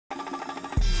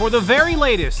For the very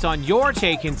latest on your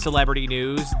take in celebrity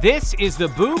news, this is the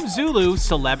Boomzulu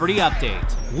Celebrity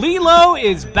Update. Lilo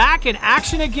is back in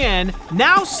action again,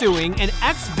 now suing an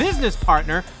ex-business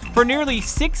partner for nearly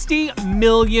 $60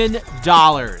 million.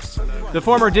 The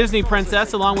former Disney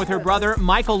princess, along with her brother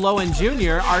Michael Lohan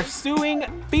Jr., are suing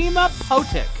Fema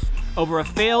Potic over a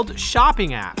failed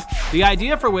shopping app, the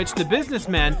idea for which the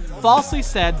businessmen falsely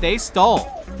said they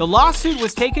stole. The lawsuit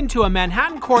was taken to a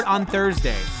Manhattan court on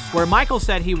Thursday, where Michael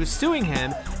said he was suing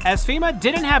him as Fema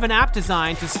didn't have an app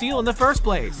designed to steal in the first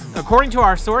place. According to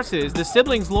our sources, the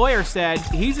siblings' lawyer said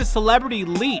he's a celebrity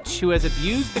leech who has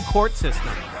abused the court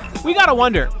system. We gotta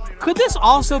wonder, could this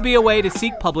also be a way to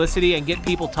seek publicity and get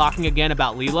people talking again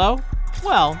about Lilo?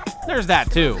 Well, there's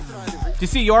that too. To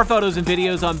see your photos and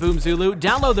videos on Boomzulu,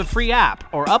 download the free app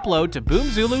or upload to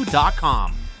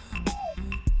boomzulu.com.